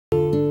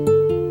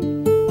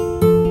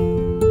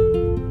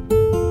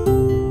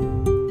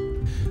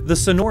The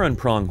Sonoran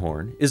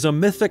pronghorn is a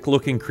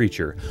mythic-looking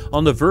creature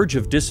on the verge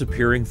of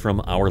disappearing from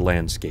our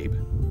landscape.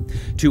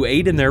 To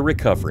aid in their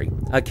recovery,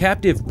 a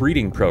captive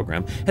breeding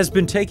program has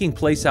been taking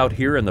place out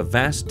here in the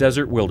vast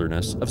desert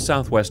wilderness of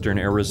southwestern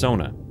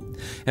Arizona.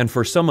 And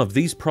for some of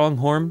these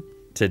pronghorn,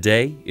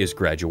 today is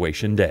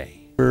graduation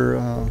day.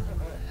 We're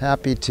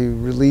happy to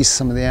release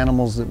some of the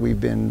animals that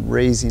we've been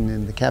raising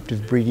in the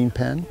captive breeding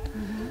pen.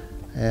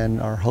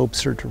 And our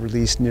hopes are to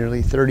release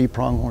nearly 30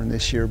 pronghorn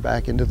this year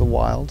back into the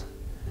wild.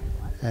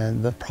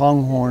 And the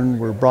pronghorn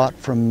were brought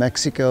from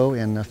Mexico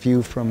and a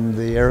few from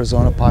the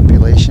Arizona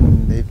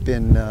population. They've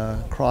been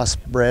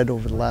crossbred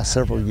over the last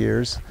several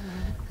years.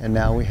 And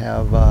now we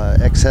have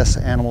excess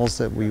animals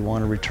that we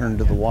want to return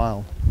to the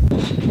wild.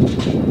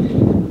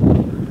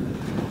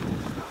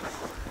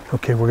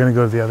 Okay, we're going to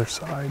go to the other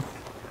side.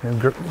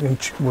 And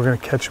we're going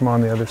to catch them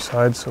on the other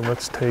side, so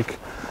let's take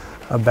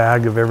a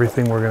bag of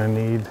everything we're going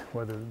to need,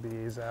 whether it be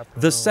ASAP.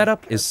 The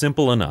setup is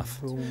simple enough.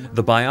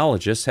 The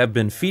biologists have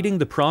been feeding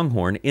the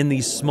pronghorn in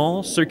these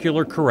small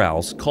circular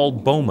corrals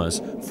called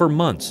bomas for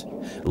months,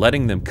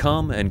 letting them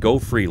come and go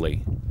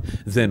freely.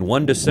 Then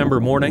one December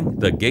morning,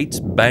 the gates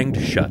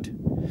banged shut.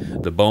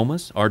 The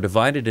bomas are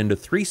divided into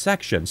 3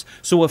 sections,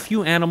 so a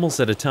few animals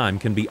at a time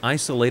can be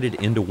isolated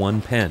into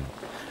one pen.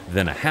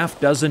 Then a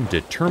half-dozen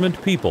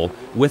determined people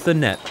with a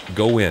net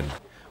go in,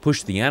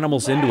 push the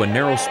animals into a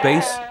narrow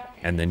space,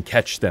 and then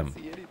catch them.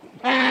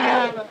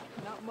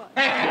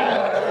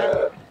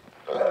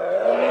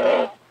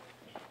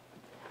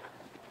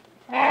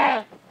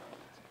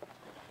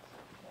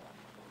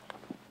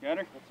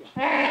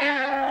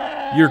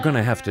 You're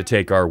gonna have to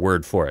take our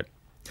word for it.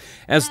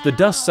 As the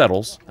dust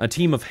settles, a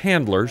team of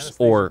handlers,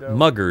 or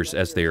muggers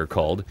as they are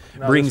called,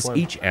 brings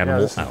each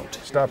animal out.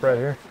 Stop right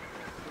here.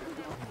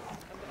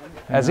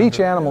 As each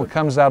animal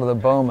comes out of the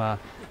boma,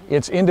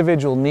 its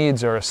individual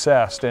needs are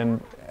assessed,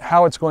 and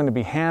how it's going to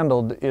be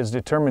handled is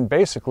determined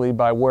basically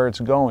by where it's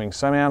going.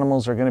 Some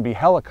animals are going to be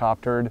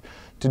helicoptered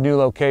to new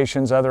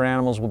locations, other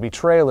animals will be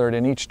trailered,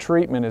 and each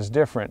treatment is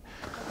different.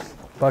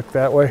 Buck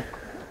that way.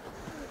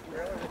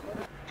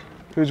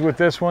 Who's with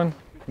this one?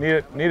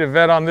 Need a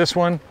vet on this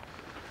one?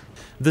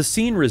 The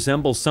scene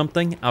resembles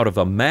something out of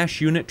a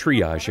MASH unit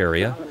triage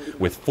area,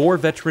 with 4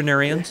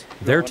 veterinarians,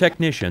 their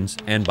technicians,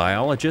 and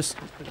biologists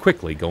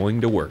quickly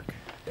going to work.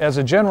 As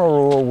a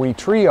general rule, we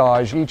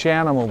triage each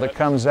animal that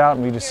comes out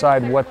and we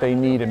decide what they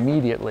need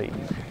immediately.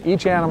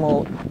 Each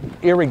animal,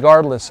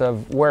 irregardless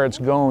of where it's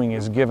going,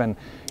 is given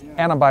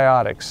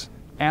antibiotics,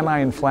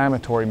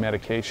 anti-inflammatory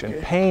medication,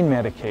 pain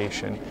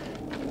medication,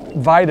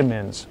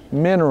 vitamins,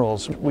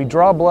 minerals. We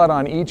draw blood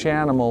on each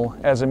animal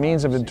as a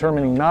means of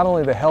determining not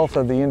only the health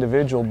of the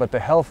individual, but the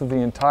health of the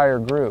entire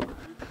group.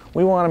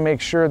 We want to make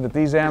sure that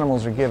these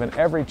animals are given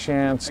every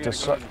chance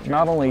to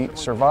not only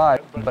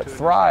survive, but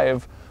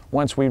thrive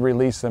once we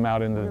release them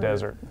out into the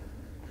desert.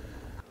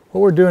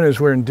 What we're doing is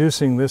we're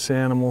inducing this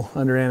animal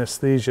under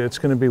anesthesia. It's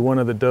going to be one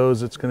of the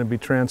does that's going to be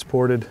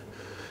transported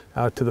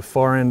out to the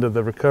far end of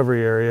the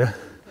recovery area.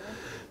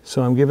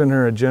 So I'm giving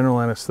her a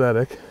general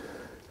anesthetic,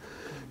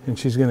 and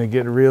she's going to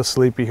get real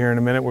sleepy here in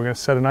a minute. We're going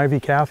to set an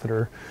IV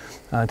catheter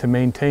to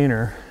maintain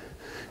her,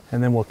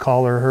 and then we'll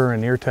collar her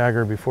and ear tag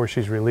her before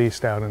she's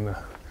released out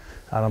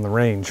on the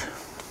range.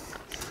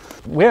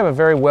 We have a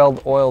very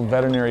well-oiled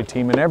veterinary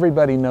team, and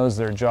everybody knows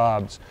their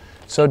jobs.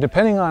 So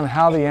depending on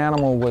how the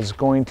animal was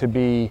going to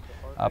be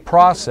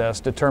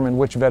processed determined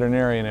which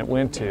veterinarian it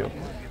went to.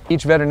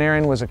 Each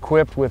veterinarian was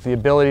equipped with the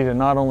ability to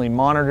not only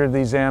monitor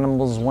these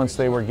animals once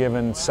they were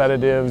given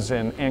sedatives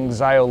and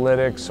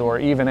anxiolytics or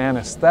even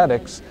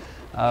anesthetics,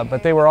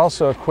 but they were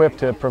also equipped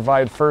to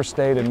provide first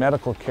aid and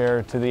medical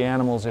care to the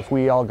animals if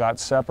we all got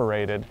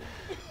separated.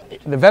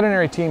 The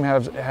veterinary team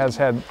has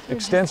had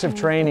extensive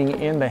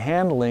training in the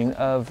handling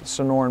of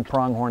Sonoran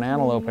pronghorn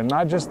antelope, and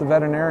not just the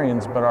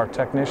veterinarians, but our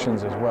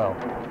technicians as well.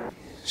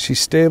 She's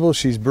stable,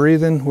 she's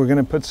breathing. We're going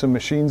to put some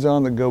machines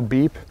on that go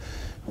beep.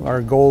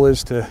 Our goal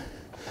is to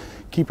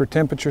keep her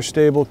temperature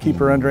stable, keep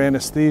her under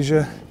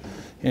anesthesia,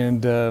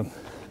 and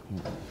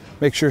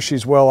make sure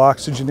she's well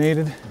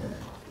oxygenated.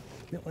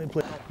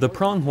 The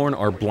pronghorn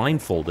are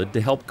blindfolded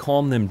to help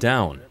calm them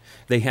down.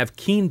 They have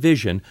keen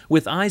vision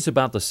with eyes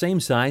about the same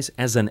size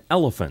as an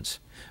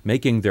elephant's,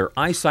 making their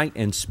eyesight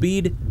and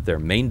speed their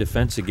main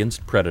defense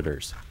against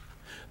predators.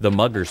 The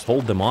muggers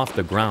hold them off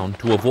the ground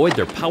to avoid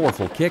their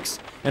powerful kicks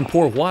and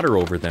pour water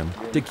over them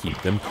to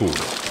keep them cool.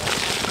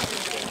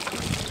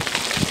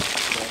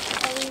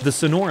 The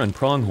Sonoran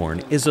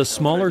pronghorn is a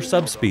smaller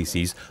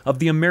subspecies of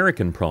the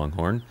American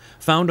pronghorn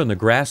found on the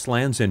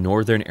grasslands in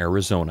northern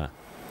Arizona.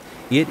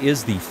 It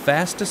is the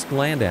fastest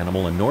land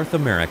animal in North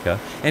America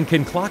and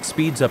can clock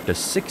speeds up to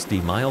 60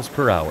 miles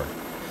per hour.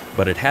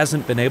 But it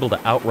hasn't been able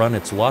to outrun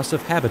its loss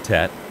of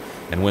habitat,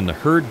 and when the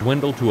herd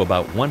dwindled to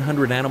about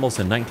 100 animals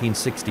in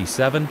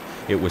 1967,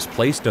 it was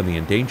placed on the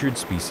endangered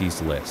species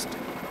list.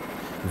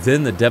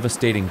 Then the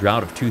devastating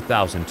drought of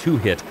 2002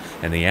 hit,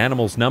 and the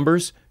animals'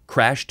 numbers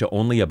crashed to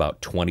only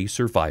about 20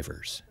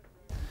 survivors.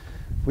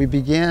 We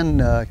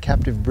began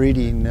captive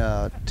breeding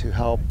to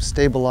help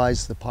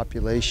stabilize the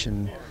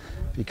population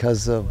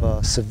because of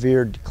a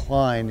severe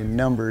decline in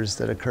numbers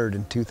that occurred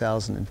in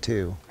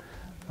 2002.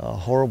 A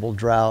horrible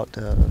drought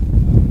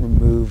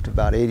removed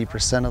about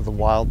 80% of the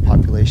wild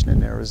population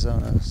in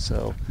Arizona.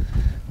 So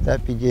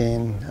that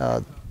began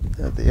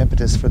the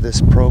impetus for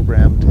this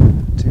program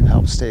to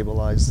help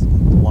stabilize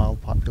the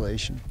wild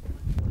population.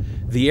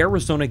 The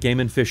Arizona Game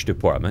and Fish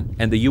Department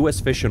and the U.S.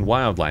 Fish and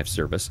Wildlife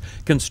Service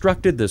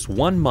constructed this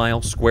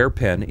 1-mile square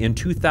pen in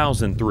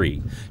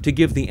 2003 to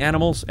give the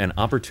animals an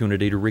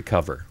opportunity to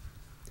recover.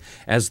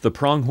 As the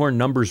pronghorn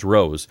numbers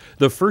rose,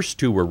 the first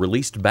 2 were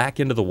released back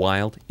into the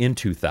wild in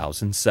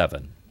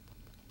 2007.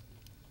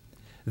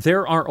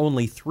 There are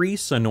only 3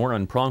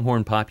 Sonoran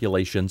pronghorn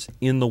populations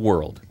in the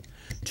world,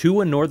 2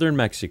 in northern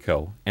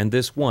Mexico and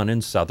this one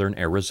in southern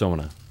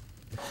Arizona.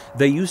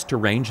 They used to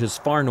range as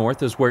far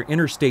north as where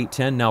Interstate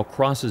 10 now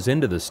crosses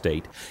into the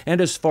state and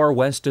as far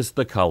west as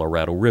the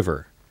Colorado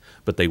River,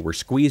 but they were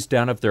squeezed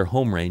out of their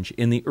home range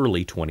in the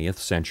early 20th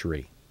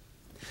century.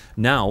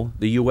 Now,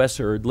 the U.S.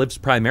 herd lives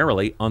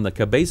primarily on the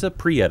Cabeza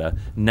Prieta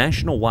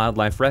National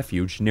Wildlife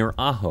Refuge near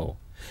Ajo,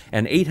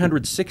 an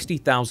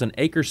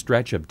 860,000-acre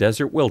stretch of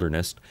desert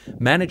wilderness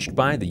managed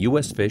by the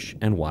U.S. Fish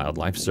and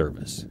Wildlife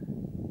Service.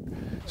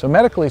 So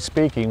medically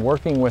speaking,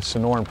 working with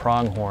Sonoran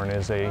pronghorn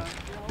is a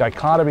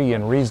dichotomy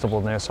in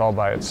reasonableness all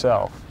by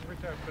itself.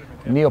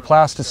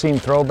 Neoplasticine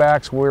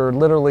throwbacks, we're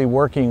literally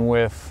working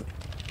with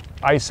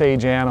Ice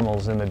Age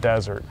animals in the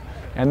desert,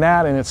 and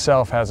that in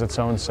itself has its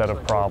own set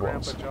of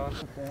problems.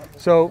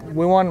 So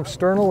we want them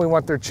sternal, we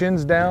want their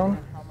chins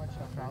down,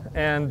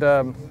 and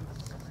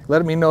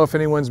let me know if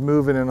anyone's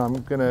moving, and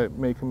I'm going to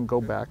make them go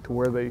back to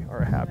where they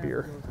are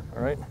happier.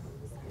 All right?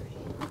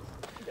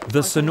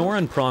 The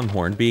Sonoran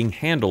pronghorn being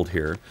handled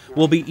here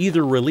will be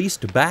either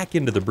released back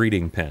into the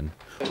breeding pen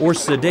or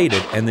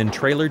sedated and then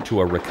trailered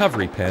to a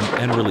recovery pen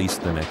and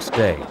released the next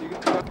day.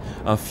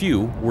 A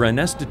few were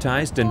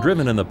anesthetized and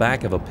driven in the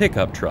back of a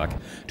pickup truck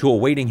to a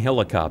waiting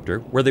helicopter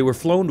where they were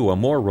flown to a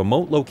more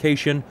remote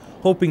location,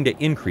 hoping to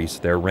increase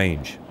their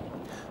range.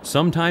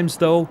 Sometimes,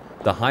 though,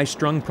 the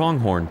high-strung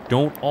pronghorn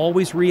don't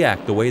always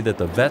react the way that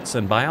the vets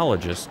and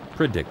biologists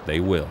predict they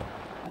will.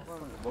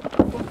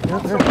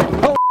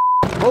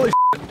 Holy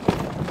shit.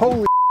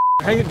 Holy shit.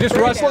 Hang it, just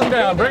wrestle him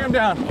down, bring him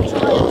down.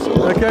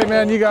 Okay,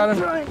 man, you got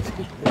him.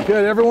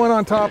 Good, everyone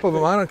on top of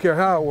him. I don't care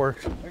how it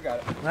works.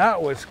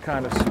 That was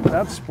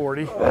that's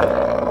sporty. All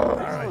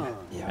right.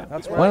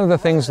 That's right. One of the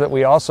things that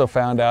we also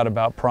found out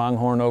about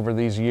pronghorn over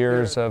these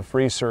years of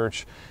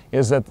research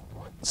is that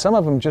some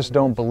of them just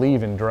don't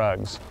believe in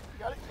drugs.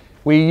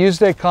 We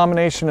used a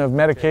combination of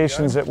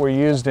medications that were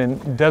used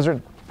in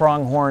desert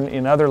pronghorn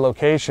in other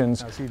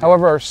locations.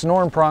 However, our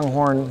Sonoran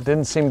pronghorn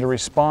didn't seem to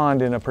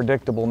respond in a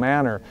predictable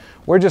manner.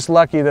 We're just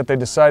lucky that they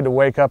decided to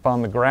wake up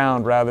on the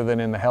ground rather than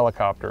in the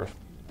helicopter.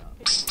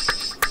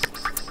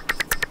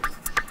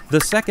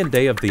 The second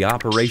day of the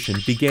operation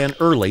began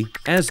early,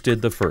 as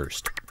did the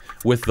first.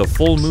 With the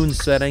full moon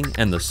setting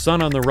and the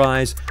sun on the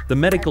rise, the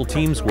medical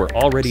teams were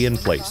already in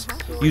place,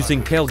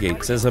 using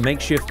tailgates as a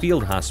makeshift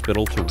field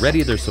hospital to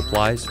ready their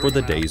supplies for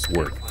the day's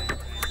work.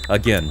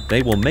 Again,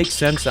 they will make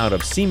sense out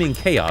of seeming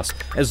chaos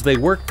as they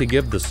work to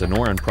give the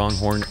Sonoran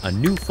pronghorn a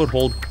new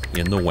foothold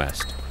in the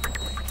West.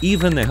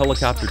 Even the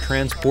helicopter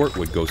transport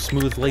would go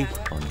smoothly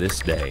on this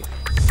day.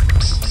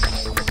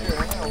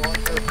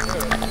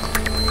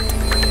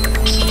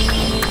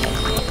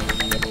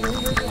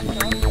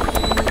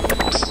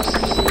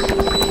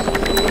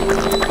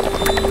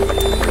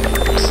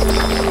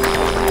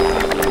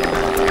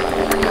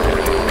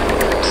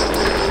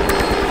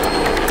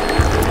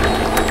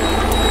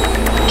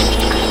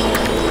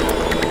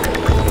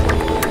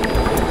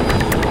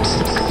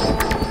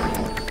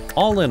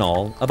 All in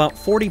all, about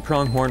 40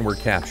 pronghorn were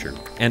captured,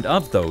 and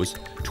of those,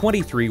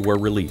 23 were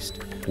released,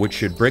 which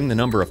should bring the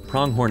number of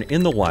pronghorn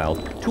in the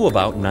wild to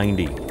about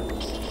 90.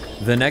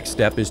 The next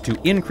step is to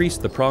increase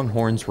the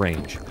pronghorn's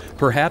range,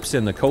 perhaps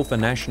in the Kofa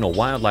National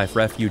Wildlife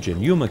Refuge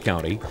in Yuma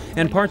County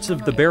and parts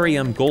of the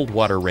Barium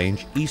Goldwater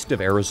Range east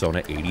of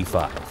Arizona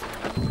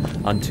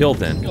 85. Until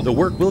then, the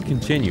work will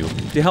continue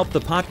to help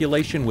the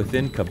population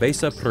within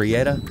Cabeza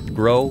Prieta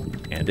grow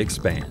and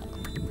expand.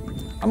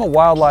 I'm a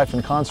wildlife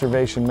and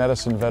conservation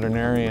medicine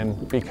veterinarian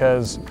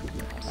because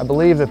I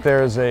believe that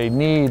there's a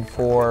need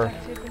for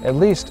at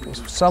least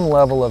some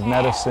level of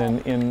medicine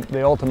in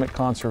the ultimate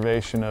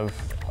conservation of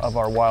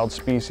our wild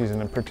species,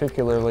 and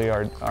particularly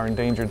our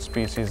endangered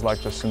species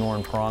like the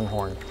Sonoran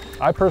pronghorn.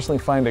 I personally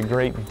find a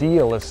great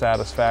deal of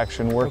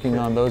satisfaction working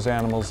on those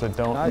animals that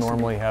don't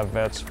normally have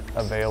vets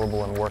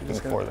available and working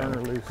for them.